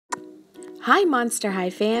Hi Monster High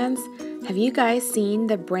fans! Have you guys seen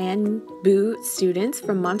the brand Boo students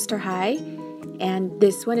from Monster High? And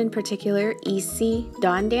this one in particular, Isi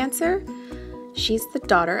Dawndancer? She's the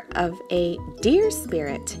daughter of a deer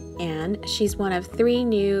spirit, and she's one of 3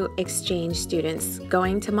 new exchange students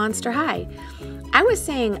going to Monster High. I was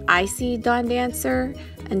saying Isi Dawndancer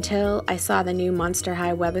until I saw the new Monster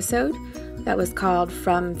High webisode that was called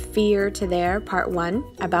From Fear to There, Part 1,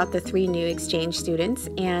 about the 3 new exchange students,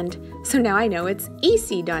 and so now I know it's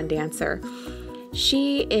Isi Dawndancer.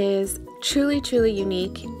 She is truly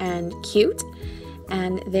unique and cute,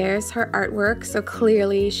 and there's her artwork, so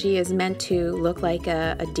clearly she is meant to look like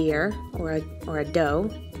a deer or a doe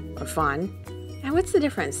or fawn. And what's the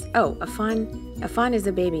difference? Oh, a fawn is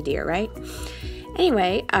a baby deer, right?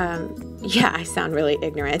 Anyway, yeah, I sound really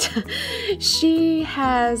ignorant. She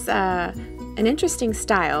has an interesting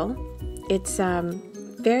style. It's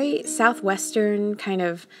very Southwestern, kind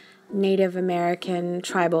of Native American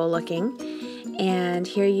tribal looking. And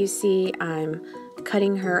here you see I'm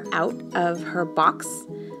cutting her out of her box.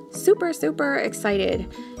 Super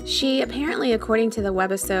excited. She apparently, according to the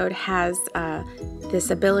webisode, has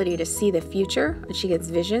this ability to see the future when she gets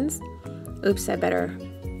visions. Oops, I better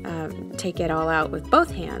take it all out with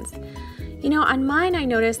both hands. You know, on mine I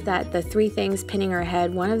noticed that the 3 things pinning her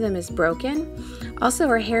head, one of them is broken. Also,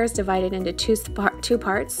 her hair is divided into two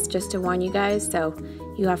parts, just to warn you guys, so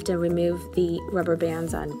you have to remove the rubber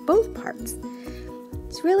bands on both parts.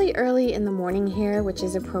 It's really early in the morning here, which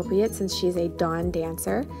is appropriate since she's a dawn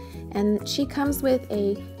dancer, and she comes with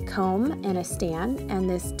a comb and a stand and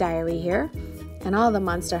this diary here. And all the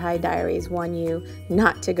Monster High diaries warn you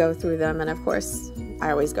not to go through them, and of course I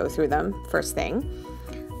always go through them first thing.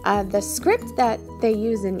 The script that they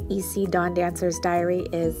use in Isi Dawndancer's diary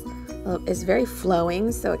is very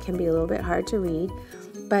flowing, so it can be a little bit hard to read.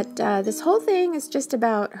 But this whole thing is just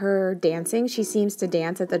about her dancing. She seems to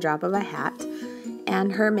dance at the drop of a hat,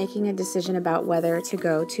 and her making a decision about whether to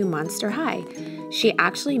go to Monster High. She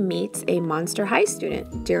actually meets a Monster High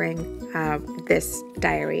student during this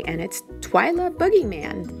diary, and it's Twyla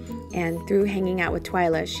Boogeyman. And through hanging out with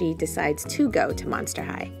Twyla, she decides to go to Monster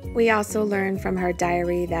High. We also learn from her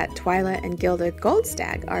diary that Twyla and Gilda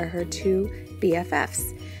Goldstag are her 2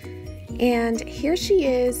 BFFs. And here she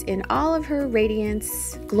is in all of her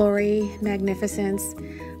radiance, glory, magnificence.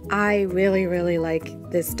 I really like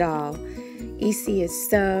this doll. Isi is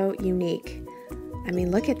so unique. I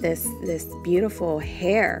mean, look at this beautiful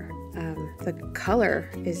hair. The color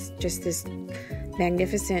is just this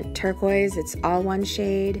magnificent turquoise. It's all one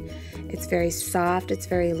shade. It's very soft. It's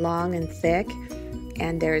very long and thick,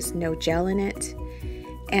 and there's no gel in it.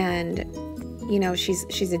 And you know,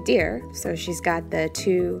 she's a deer, so she's got the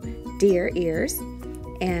 2 deer ears,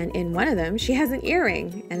 and in one of them she has an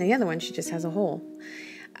earring, and the other one she just has a hole.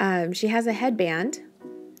 She has a headband,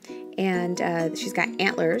 and she's got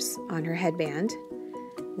antlers on her headband,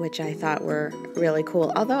 which I thought were really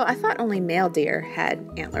cool, although I thought only male deer had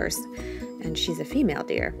antlers, and she's a female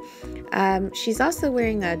deer. She's also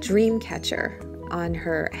wearing a dreamcatcher on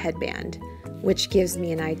her headband, which gives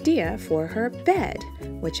me an idea for her bed,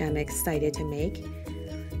 which I'm excited to make,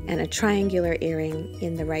 and a triangular earring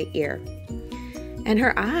in the right ear. And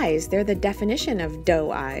her eyes, they're the definition of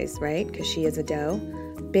doe eyes, right? Because she is a doe.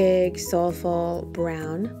 Big, soulful,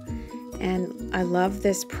 brown. And I love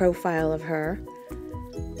this profile of her.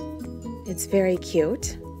 It's very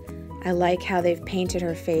cute. I like how they've painted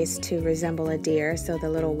her face to resemble a deer, so the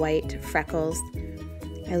little white freckles.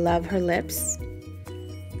 I love her lips.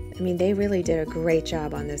 I mean, they really did a great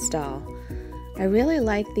job on this doll. I really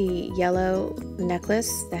like the yellow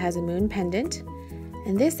necklace that has a moon pendant.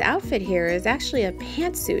 And this outfit here is actually a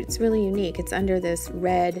pantsuit. It's really unique. It's under this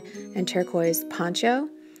red and turquoise poncho,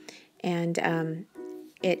 and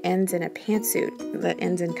it ends in a pantsuit that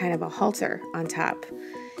ends in kind of a halter on top.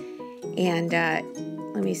 And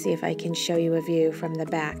let me see if I can show you a view from the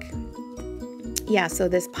back. Yeah, so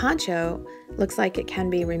this poncho looks like it can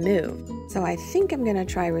be removed. So I think I'm gonna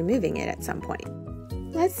try removing it at some point.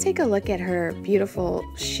 Let's take a look at her beautiful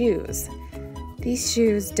shoes. These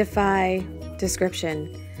shoes defy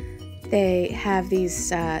description. They have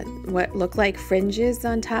these what look like fringes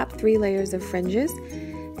on top, 3 layers of fringes,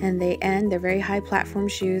 and they're very high platform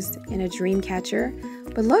shoes in a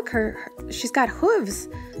dreamcatcher. But look, she's got hooves.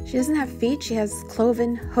 She doesn't have feet, she has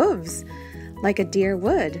cloven hooves, like a deer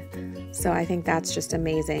would. So I think that's just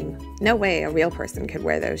amazing. No way a real person could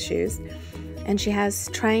wear those shoes. And she has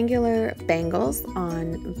triangular bangles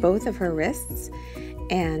on both of her wrists,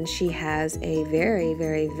 and she has a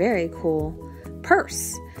very cool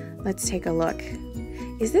purse. Let's take a look.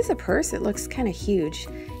 Is this a purse? It looks kind of huge.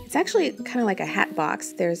 It's actually kind of like a hat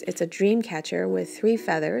box. It's a dream catcher with 3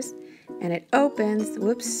 feathers, and it opens.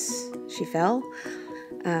 Whoops, she fell.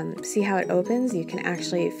 See how it opens? You can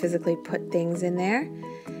actually physically put things in there,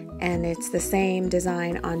 and it's the same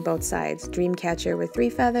design on both sides. Dream catcher with 3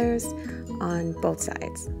 feathers on both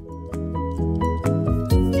sides.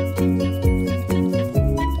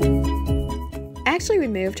 I actually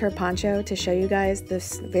removed her poncho to show you guys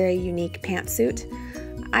this very unique pantsuit.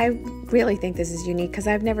 I really think this is unique because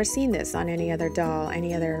I've never seen this on any other doll,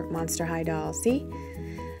 any other Monster High doll. See?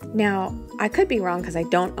 Now, I could be wrong because I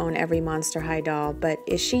don't own every Monster High doll, but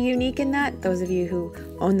is she unique in that? Those of you who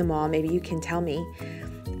own them all, maybe you can tell me.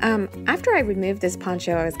 After I removed this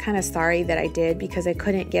poncho, I was kind of sorry that I did because I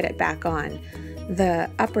couldn't get it back on. The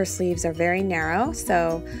upper sleeves are very narrow,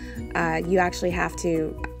 so you actually have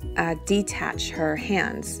to detach her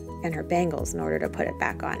hands and her bangles in order to put it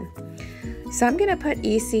back on. So I'm going to put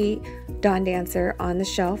Isi Dawndancer on the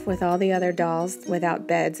shelf with all the other dolls without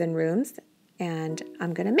beds and rooms, and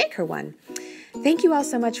I'm going to make her one. Thank you all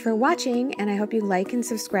so much for watching, and I hope you like and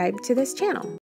subscribe to this channel.